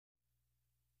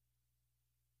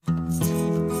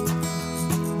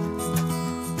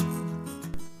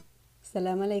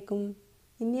അസ്സലാമലൈക്കും.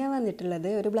 ഇന്ന് ഞാൻ വന്നിട്ടുള്ളത്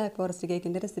ഒരു ബ്ലാക്ക് ഫോറസ്റ്റ്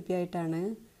കേക്കിൻ്റെ റെസിപ്പി ആയിട്ടാണ്.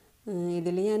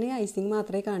 ഇതിൽ ഞാൻ ഐസിങ്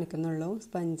മാത്രമേ കാണിക്കുന്നുള്ളൂ,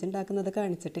 സ്പഞ്ച് ഉണ്ടാക്കുന്നത്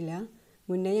കാണിച്ചിട്ടില്ല.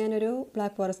 മുന്നേ ഞാനൊരു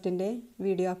ബ്ലാക്ക് ഫോറസ്റ്റിൻ്റെ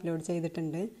വീഡിയോ അപ്ലോഡ്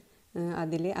ചെയ്തിട്ടുണ്ട്.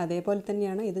 അതേപോലെ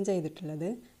തന്നെയാണ് ഇതും ചെയ്തിട്ടുള്ളത്.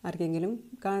 ആർക്കെങ്കിലും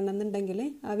കാണണമെന്നുണ്ടെങ്കിൽ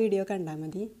ആ വീഡിയോ കണ്ടാൽ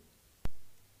മതി.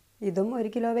 ഇതും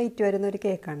 1 കിലോ വെയിറ്റ് വരുന്ന ഒരു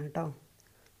കേക്കാണ് കേട്ടോ.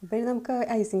 അപ്പോൾ ഇനി നമുക്ക്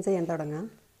ഐസിങ് ചെയ്യാൻ തുടങ്ങാം.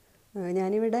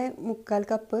 ഞാനിവിടെ 3/4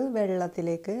 കപ്പ്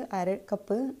വെള്ളത്തിലേക്ക് 1/2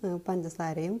 കപ്പ്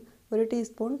പഞ്ചസാരയും 1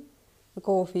 ടീസ്പൂൺ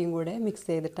കോഫിയും കൂടെ മിക്സ്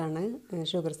ചെയ്തിട്ടാണ്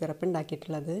ഷുഗർ സിറപ്പ്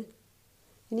ഉണ്ടാക്കിയിട്ടുള്ളത്.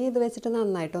 ഇനി ഇത് വെച്ചിട്ട്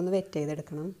നന്നായിട്ടൊന്ന് വെറ്റ്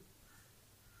ചെയ്തെടുക്കണം.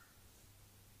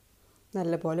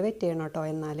 നല്ലപോലെ വെറ്റ് ചെയ്യണം കേട്ടോ,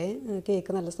 എന്നാലേ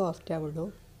കേക്ക് നല്ല സോഫ്റ്റ് ആവുള്ളൂ.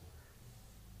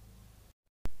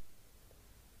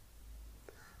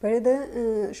 അപ്പോഴിത്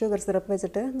ഷുഗർ സിറപ്പ്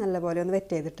വെച്ചിട്ട് നല്ലപോലെ ഒന്ന്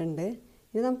വെറ്റ് ചെയ്തിട്ടുണ്ട്.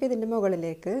 ഇനി നമുക്ക് ഇതിൻ്റെ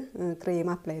മുകളിലേക്ക് ക്രീം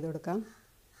അപ്ലൈ ചെയ്ത് കൊടുക്കാം.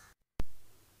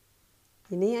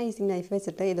 ഇനി ഐസിങ് നൈഫ്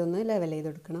വെച്ചിട്ട് ഇതൊന്ന് ലെവൽ ചെയ്ത്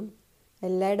കൊടുക്കണം.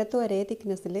 എല്ലായിടത്തും ഒരേ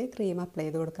തിക്നെസ്സിൽ ക്രീം അപ്ലൈ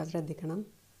ചെയ്ത് കൊടുക്കാൻ ശ്രദ്ധിക്കണം.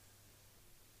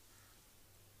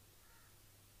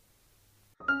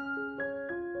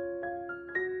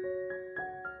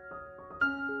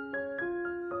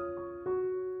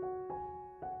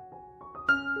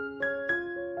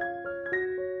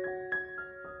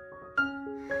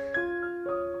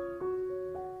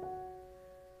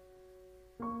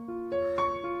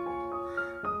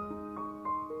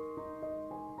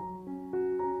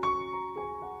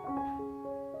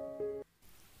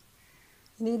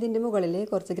 ഇനി ഇതിൻ്റെ മുകളിൽ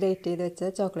കുറച്ച് ഗ്രേറ്റ് ചെയ്ത് വെച്ച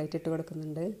ചോക്ലേറ്റ് ഇട്ട്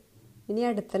കൊടുക്കുന്നുണ്ട്. ഇനി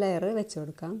അടുത്ത ലെയർ വെച്ച്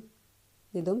കൊടുക്കാം.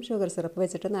 ഇതും ഷുഗർ സിറപ്പ്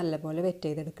വെച്ചിട്ട് നല്ലപോലെ വെറ്റ്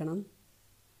ചെയ്തെടുക്കണം.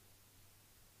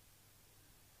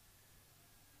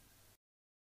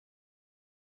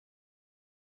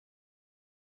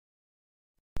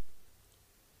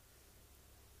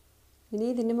 ഇനി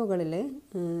ഇതിൻ്റെ മുകളിൽ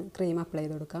ക്രീം അപ്ലൈ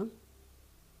ചെയ്ത് കൊടുക്കാം.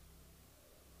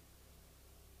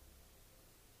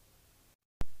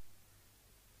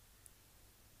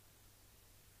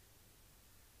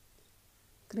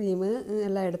 ക്രീം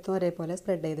എല്ലായിടത്തും ഒരേപോലെ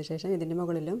സ്പ്രെഡ് ചെയ്ത ശേഷം ഇതിൻ്റെ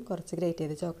മുകളിലും കുറച്ച് ഗ്രേറ്റ്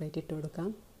ചെയ്ത് ചോക്ലേറ്റ് ഇട്ട് കൊടുക്കാം.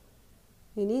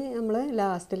 ഇനി നമ്മൾ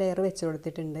ലാസ്റ്റ് ലെയർ വെച്ച്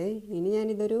കൊടുത്തിട്ടുണ്ട്. ഇനി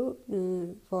ഞാനിതൊരു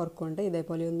ഫോർക്ക് കൊണ്ട്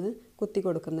ഇതേപോലെ ഒന്ന് കുത്തി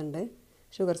കൊടുക്കുന്നുണ്ട്.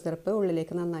 ഷുഗർ സിറപ്പ്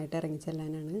ഉള്ളിലേക്ക് നന്നായിട്ട് ഇറങ്ങി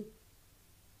ചെല്ലാനാണ്.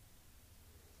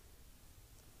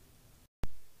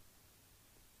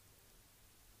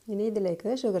 ഇനി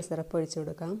ഇതിലേക്ക് ഷുഗർ സിറപ്പ് ഒഴിച്ചു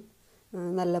കൊടുക്കാം.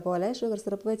 നല്ലപോലെ ഷുഗർ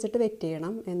സിറപ്പ് വെച്ചിട്ട് വെറ്റ്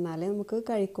ചെയ്യണം, എന്നാലേ നമുക്ക്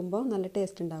കഴിക്കുമ്പോൾ നല്ല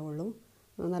ടേസ്റ്റ് ഉണ്ടാവുള്ളൂ.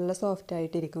 നല്ല സോഫ്റ്റ്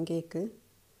ആയിട്ടിരിക്കും കേക്ക്.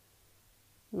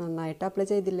 നന്നായിട്ട് അപ്ലൈ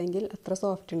ചെയ്തില്ലെങ്കിൽ അത്ര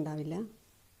സോഫ്റ്റ് ഉണ്ടാവില്ല.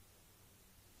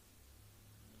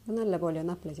 നല്ലപോലെ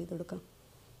ഒന്ന് അപ്ലൈ ചെയ്ത് കൊടുക്കാം.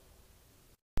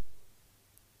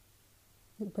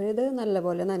 ഇപ്പോഴിത്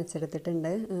നല്ലപോലെ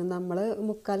നനച്ചെടുത്തിട്ടുണ്ട്. നമ്മൾ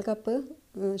 3/4 കപ്പ്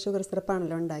ഷുഗർ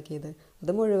സിറപ്പാണല്ലോ ഉണ്ടാക്കിയത്,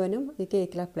 അത് മുഴുവനും ഈ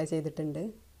കേക്കിൽ അപ്ലൈ ചെയ്തിട്ടുണ്ട്.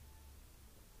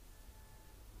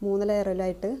 3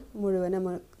 ലെയറിലായിട്ട് മുഴുവൻ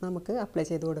നമുക്ക് അപ്ലൈ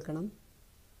ചെയ്ത് കൊടുക്കണം.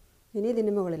 ഇനി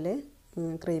ഇതിന് മുകളിൽ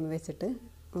ക്രീം വെച്ചിട്ട്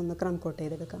ഒന്ന് ക്രം കോട്ട്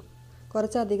ചെയ്തെടുക്കാം.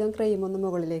 കുറച്ചധികം ക്രീം ഒന്ന്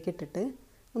മുകളിലേക്ക് ഇട്ടിട്ട്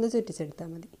ഒന്ന് ചുറ്റിച്ചെടുത്താൽ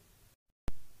മതി.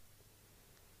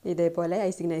 ഇതേപോലെ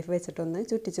ഐസിങ് നൈഫ് വെച്ചിട്ടൊന്ന്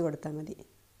ചുറ്റിച്ച് കൊടുത്താൽ മതി.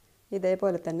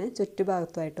 ഇതേപോലെ തന്നെ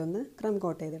ചുറ്റുഭാഗത്തുമായിട്ടൊന്ന് ക്രം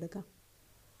കോട്ട് ചെയ്തെടുക്കാം.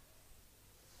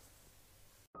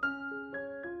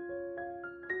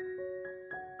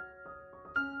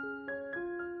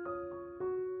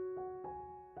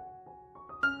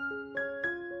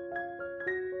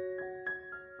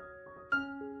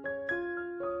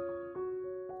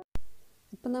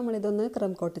 ഇപ്പം നമ്മളിതൊന്ന്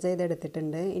ക്രം കോട്ട്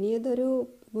ചെയ്തെടുത്തിട്ടുണ്ട്. ഇനി ഇതൊരു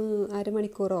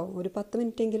അരമണിക്കൂറോ ഒരു 10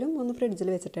 മിനിറ്റെങ്കിലും ഒന്ന് ഫ്രിഡ്ജിൽ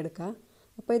വെച്ചിട്ടെടുക്കുക.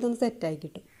 അപ്പോൾ ഇതൊന്ന് സെറ്റായി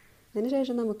കിട്ടും. അതിന്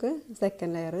ശേഷം നമുക്ക്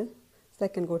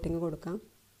സെക്കൻഡ് കോട്ടിങ് കൊടുക്കാം.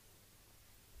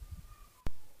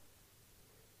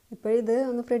 ഇപ്പോൾ ഇത്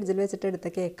ഒന്ന് ഫ്രിഡ്ജിൽ വെച്ചിട്ടെടുത്ത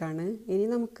കേക്കാണ്. ഇനി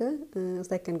നമുക്ക്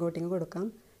സെക്കൻഡ് കോട്ടിങ് കൊടുക്കാം.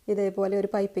 ഇതേപോലെ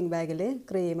ഒരു പൈപ്പിംഗ് ബാഗിൽ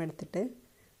ക്രീം എടുത്തിട്ട്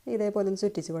ഇതേപോലെ ഒന്ന്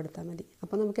ചുറ്റിച്ച് കൊടുത്താൽ മതി.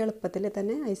 അപ്പോൾ നമുക്ക് എളുപ്പത്തിൽ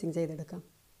തന്നെ ഐസിങ് ചെയ്തെടുക്കാം.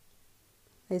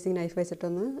 ഐസിങ് നൈഫ്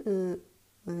വെച്ചിട്ടൊന്ന്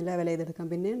ലെവൽ ചെയ്തെടുക്കാം,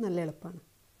 പിന്നെ നല്ല എളുപ്പമാണ്.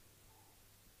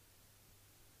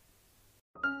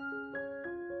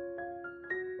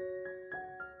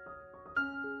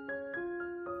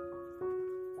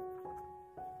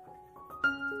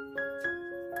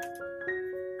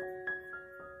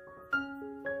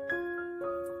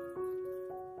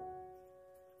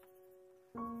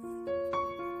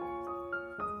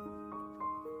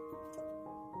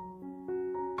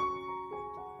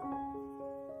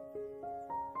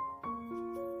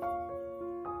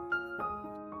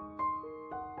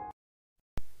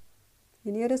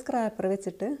 ഇനിയൊരു സ്ക്രാപ്പർ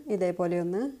വെച്ചിട്ട് ഇതേപോലെ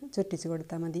ഒന്ന് ചുറ്റിച്ച്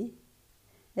കൊടുത്താൽ മതി.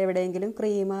 എവിടെയെങ്കിലും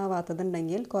ക്രീം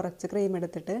ആവാത്തതുണ്ടെങ്കിൽ കുറച്ച് ക്രീം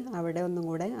എടുത്തിട്ട് അവിടെ ഒന്നും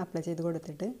കൂടെ അപ്ലൈ ചെയ്ത്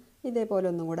കൊടുത്തിട്ട് ഇതേപോലെ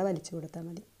ഒന്നും കൂടെ വലിച്ചു കൊടുത്താൽ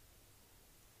മതി.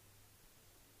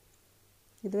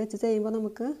 ഇത് വെച്ച് ചെയ്യുമ്പോൾ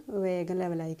നമുക്ക് വേഗം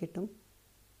ലെവലായി കിട്ടും.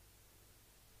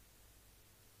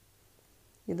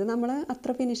 ഇത് നമ്മൾ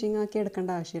അത്ര ഫിനിഷിംഗ് ആക്കി എടുക്കേണ്ട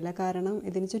ആവശ്യമില്ല, കാരണം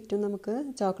ഇതിന് ചുറ്റും നമുക്ക്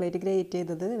ചോക്ലേറ്റ് ഗ്രേറ്റ്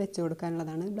ചെയ്തത് വെച്ച്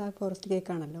കൊടുക്കാനുള്ളതാണ്. Black forest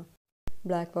കേക്കാണല്ലോ.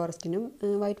 ബ്ലാക്ക് ഫോറസ്റ്റിനും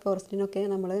വൈറ്റ് ഫോറസ്റ്റിനൊക്കെ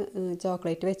നമ്മൾ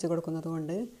ചോക്ലേറ്റ് വെച്ച് കൊടുക്കുന്നത്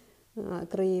കൊണ്ട്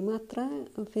ക്രീം അത്ര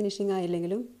ഫിനിഷിംഗ്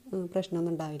ആയില്ലെങ്കിലും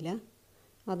പ്രശ്നമൊന്നും ഉണ്ടാവില്ല.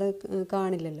 അത്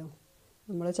കാണില്ലല്ലോ,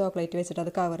 നമ്മൾ ചോക്ലേറ്റ് വെച്ചിട്ട്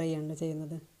അത് കവർ ചെയ്യാണ്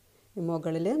ചെയ്യുന്നത്.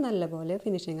 മുകളിൽ നല്ലപോലെ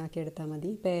ഫിനിഷിംഗ് ആക്കി എടുത്താൽ മതി.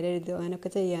 പേരെഴുതാനൊക്കെ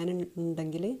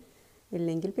ചെയ്യാനുണ്ടെങ്കിൽ,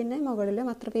 ഇല്ലെങ്കിൽ പിന്നെ മുകളിലും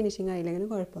അത്ര ഫിനിഷിംഗ് ആയില്ലെങ്കിലും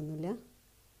കുഴപ്പമൊന്നുമില്ല.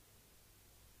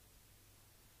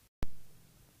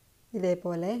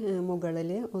 ഇതേപോലെ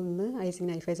മുകളിൽ ഒന്ന് ഐസിങ്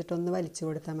നൈഫ് വെച്ചിട്ട് ഒന്ന് വലിച്ചു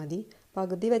കൊടുത്താൽ മതി.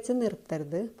 പകുതി വെച്ച്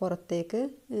നിർത്തരുത്, പുറത്തേക്ക്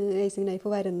ഐസിങ് നൈഫ്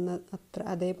വരുന്ന അത്ര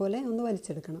അതേപോലെ ഒന്ന്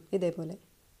വലിച്ചെടുക്കണം. ഇതേപോലെ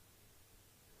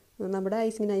നമ്മുടെ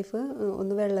ഐസിങ് നൈഫ്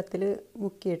ഒന്ന് വെള്ളത്തിൽ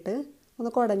മുക്കിയിട്ട് ഒന്ന്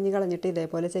കുടഞ്ഞ് കളഞ്ഞിട്ട്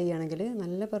ഇതേപോലെ ചെയ്യുകയാണെങ്കിൽ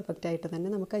നല്ല പെർഫെക്റ്റ് ആയിട്ട് തന്നെ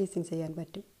നമുക്ക് ഐസിങ് ചെയ്യാൻ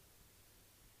പറ്റും.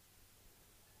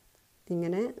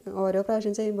 ഇങ്ങനെ ഓരോ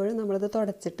പ്രാവശ്യം ചെയ്യുമ്പോഴും നമ്മളിത്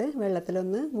തുടച്ചിട്ട്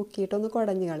വെള്ളത്തിലൊന്ന് മുക്കിയിട്ടൊന്ന്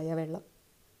കുടഞ്ഞ് കളയുക വെള്ളം.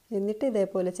 എന്നിട്ട്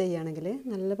ഇതേപോലെ ചെയ്യുകയാണെങ്കിൽ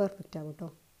നല്ല പെർഫെക്റ്റ് ആവും കേട്ടോ.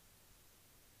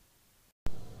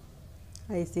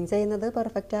 ഐസിങ് ചെയ്യുന്നത്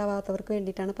പെർഫെക്റ്റ് ആവാത്തവർക്ക്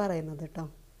വേണ്ടിയിട്ടാണ് പറയുന്നത് കേട്ടോ.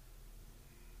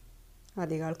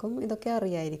 അധികം ആൾക്കും ഇതൊക്കെ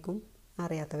അറിയായിരിക്കും,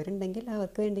 അറിയാത്തവരുണ്ടെങ്കിൽ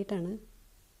അവർക്ക് വേണ്ടിയിട്ടാണ്.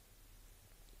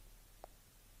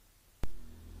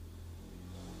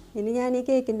 ഇനി ഞാൻ ഈ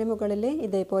കേക്കിൻ്റെ മുകളിൽ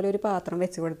ഇതേപോലെ ഒരു പാത്രം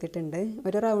വെച്ച് കൊടുത്തിട്ടുണ്ട്,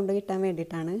 ഒരു റൗണ്ട് കിട്ടാൻ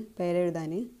വേണ്ടിയിട്ടാണ്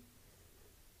പേരെഴുതാൻ.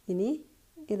 ഇനി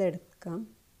ഇതെടുക്കാം,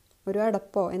 ഒരു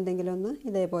അടപ്പോ എന്തെങ്കിലും ഒന്ന്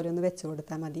ഇതേപോലെ ഒന്ന് വെച്ച്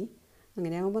കൊടുത്താൽ മതി.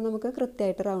 അങ്ങനെ ആകുമ്പോൾ നമുക്ക്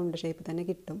കൃത്യമായിട്ട് റൗണ്ട് ഷേപ്പ് തന്നെ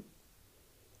കിട്ടും.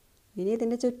 ഇനി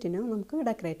ഇതിൻ്റെ ചുറ്റിനും നമുക്ക്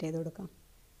ഡെക്കറേറ്റ് ചെയ്ത് കൊടുക്കാം.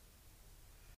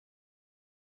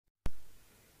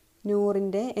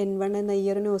 100-ൻ്റെ N1 എന്ന ഈ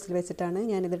ഒരു നോസിൽ വെച്ചിട്ടാണ്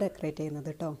ഞാനിത് ഡെക്കറേറ്റ് ചെയ്യുന്നത്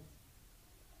കേട്ടോ.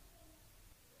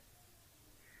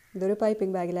 ഇതൊരു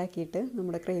പൈപ്പിംഗ് ബാഗിലാക്കിയിട്ട്,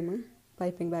 നമ്മുടെ ക്രീം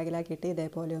പൈപ്പിംഗ് ബാഗിലാക്കിയിട്ട്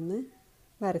ഇതേപോലെ ഒന്ന്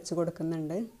വരച്ച്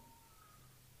കൊടുക്കുന്നുണ്ട്.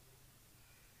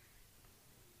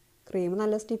 ക്രീം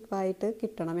നല്ല സ്റ്റിഫായിട്ട്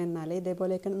കിട്ടണം, എന്നാലേ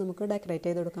ഇതേപോലെയൊക്കെ നമുക്ക് ഡെക്കറേറ്റ്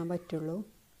ചെയ്ത് കൊടുക്കാൻ പറ്റുള്ളൂ.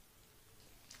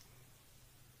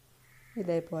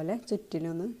 ഇതേപോലെ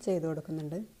ചുറ്റിനൊന്ന് ചെയ്ത്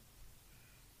കൊടുക്കുന്നുണ്ട്.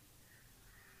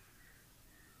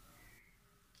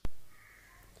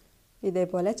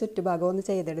 ഇതേപോലെ ചുറ്റുഭാഗം ഒന്ന്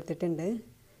ചെയ്തെടുത്തിട്ടുണ്ട്.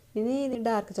 ഇനി ഇത്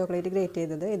ഡാർക്ക് ചോക്ലേറ്റ് ഗ്രേറ്റ്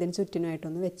ചെയ്തത് ഇതിന്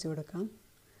ചുറ്റിനുമായിട്ടൊന്ന് വെച്ച് കൊടുക്കാം.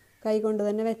 കൈ കൊണ്ട്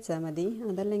തന്നെ വെച്ചാൽ മതി,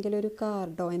 അതല്ലെങ്കിൽ ഒരു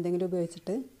കാർഡോ എന്തെങ്കിലും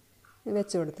ഉപയോഗിച്ചിട്ട്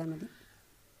വെച്ച് കൊടുത്താൽ മതി.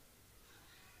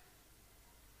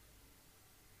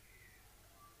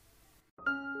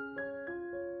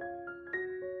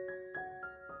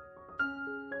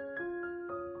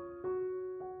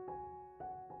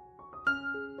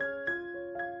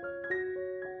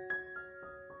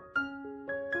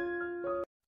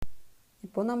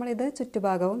 ഇപ്പോൾ നമ്മളിത്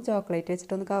ചുറ്റുഭാഗവും ചോക്ലേറ്റ്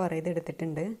വെച്ചിട്ടൊന്ന് കവർ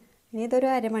ചെയ്തെടുത്തിട്ടുണ്ട്. ഇനി ഇതൊരു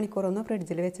അരമണിക്കൂറൊന്ന്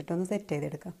ഫ്രിഡ്ജിൽ വെച്ചിട്ടൊന്ന് സെറ്റ്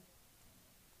ചെയ്തെടുക്കാം.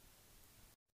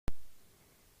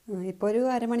 ഇപ്പോൾ ഒരു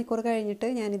അരമണിക്കൂർ കഴിഞ്ഞിട്ട്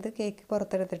ഞാനിത് കേക്ക്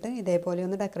പുറത്തെടുത്തിട്ട് ഇതേപോലെ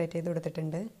ഒന്ന് ഡെക്കറേറ്റ് ചെയ്ത്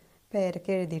കൊടുത്തിട്ടുണ്ട്.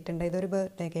 പേരൊക്കെ എഴുതിയിട്ടുണ്ട്. ഇതൊരു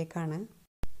ബർത്ത്ഡേ കേക്കാണ്.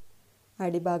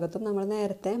 അടിഭാഗത്തും നമ്മൾ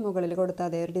നേരത്തെ മുകളിൽ കൊടുത്ത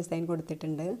അതേ ഒരു ഡിസൈൻ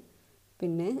കൊടുത്തിട്ടുണ്ട്.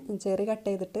 പിന്നെ ചെറി കട്ട്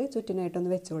ചെയ്തിട്ട്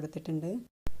ചുറ്റിനായിട്ടൊന്ന് വെച്ച് കൊടുത്തിട്ടുണ്ട്.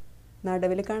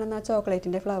 നടുവിൽ കാണുന്ന ആ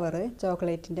ചോക്ലേറ്റിൻ്റെ ഫ്ലവർ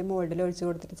ചോക്ലേറ്റിൻ്റെ മോൾഡിൽ ഒഴിച്ച്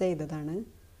കൊടുത്തിട്ട് ചെയ്തതാണ്.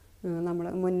 നമ്മൾ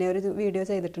മുന്നേ ഒരു വീഡിയോ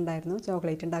ചെയ്തിട്ടുണ്ടായിരുന്നു,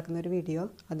 ചോക്ലേറ്റ് ഉണ്ടാക്കുന്ന ഒരു വീഡിയോ.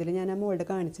 അതിൽ ഞാൻ ആ മോൾഡ്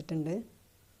കാണിച്ചിട്ടുണ്ട്.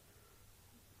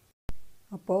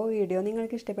 അപ്പോൾ വീഡിയോ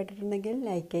നിങ്ങൾക്ക് ഇഷ്ടപ്പെട്ടിട്ടുണ്ടെങ്കിൽ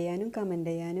ലൈക്ക് ചെയ്യാനും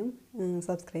കമൻറ്റ് ചെയ്യാനും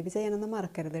സബ്സ്ക്രൈബ് ചെയ്യാനൊന്നും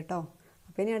മറക്കരുത് കേട്ടോ.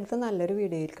 അപ്പോൾ ഇനി അടുത്ത നല്ലൊരു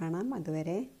വീഡിയോയിൽ കാണാം.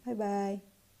 അതുവരെ ബൈ ബൈ.